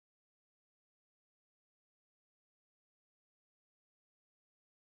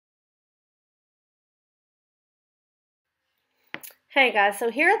Hey guys, so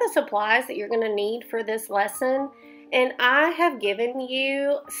here are the supplies that you're going to need for this lesson, and I have given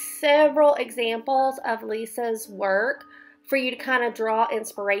you several examples of Lisa's work for you to kind of draw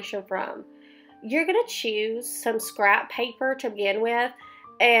inspiration from. You're going to choose some scrap paper to begin with,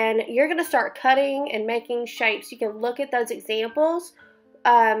 and you're going to start cutting and making shapes. You can look at those examples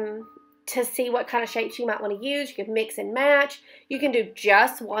to see what kind of shapes you might want to use. You can mix and match. You can do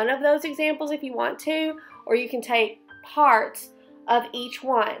just one of those examples if you want to, or you can take parts of each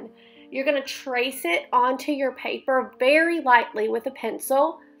one. You're going to trace it onto your paper very lightly with a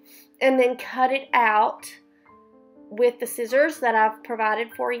pencil and then cut it out with the scissors that I've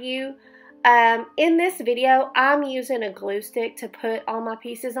provided for you. In this video, I'm using a glue stick to put all my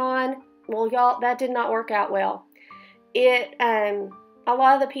pieces on. Well, y'all, that did not work out well. A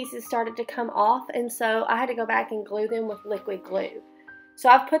lot of the pieces started to come off, and so I had to go back and glue them with liquid glue. So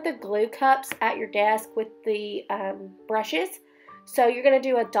I've put the glue cups at your desk with the brushes. So you're going to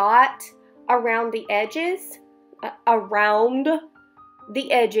do a dot around the edges,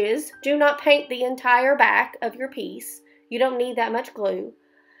 Do not paint the entire back of your piece. You don't need that much glue.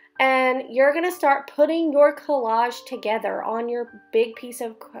 And you're going to start putting your collage together on your big piece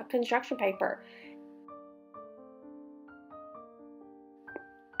of construction paper.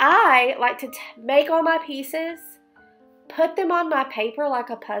 I like to make all my pieces, put them on my paper like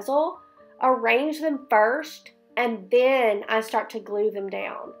a puzzle, arrange them first, and then I start to glue them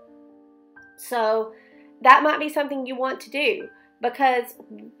down. So that might be something you want to do, because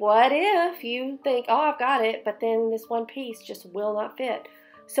what if you think, oh, I've got it, but then this one piece just will not fit.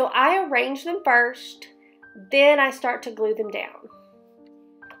 So I arrange them first, then I start to glue them down.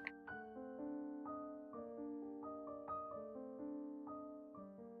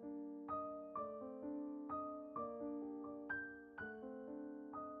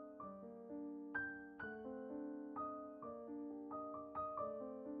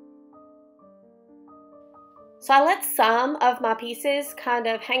 So I let some of my pieces kind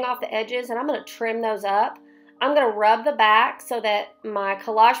of hang off the edges, and I'm going to trim those up. I'm going to rub the back so that my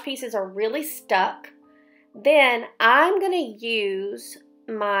collage pieces are really stuck. Then I'm going to use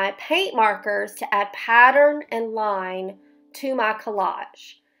my paint markers to add pattern and line to my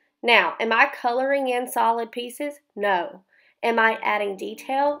collage. Now, am I coloring in solid pieces? No. Am I adding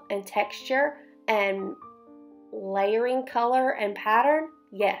detail and texture and layering color and pattern?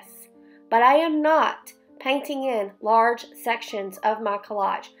 Yes. But I am not painting in large sections of my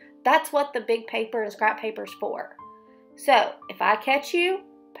collage. That's what the big paper and scrap paper is for. So if I catch you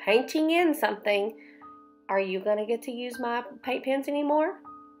painting in something, are you going to get to use my paint pens anymore?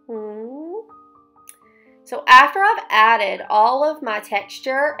 So after I've added all of my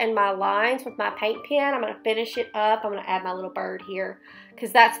texture and my lines with my paint pen, I'm going to finish it up. I'm going to add my little bird here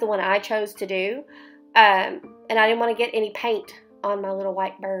because that's the one I chose to do. And I didn't want to get any paint on my little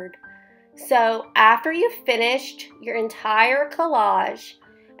white bird. So after you've finished your entire collage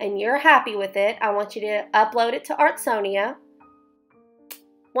and you're happy with it, I want you to upload it to Artsonia.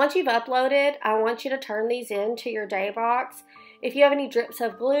 Once you've uploaded, I want you to turn these into your day box. If you have any drips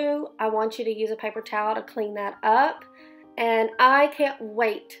of glue, I want you to use a paper towel to clean that up. And I can't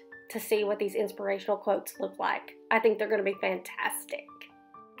wait to see what these inspirational quotes look like. I think they're going to be fantastic.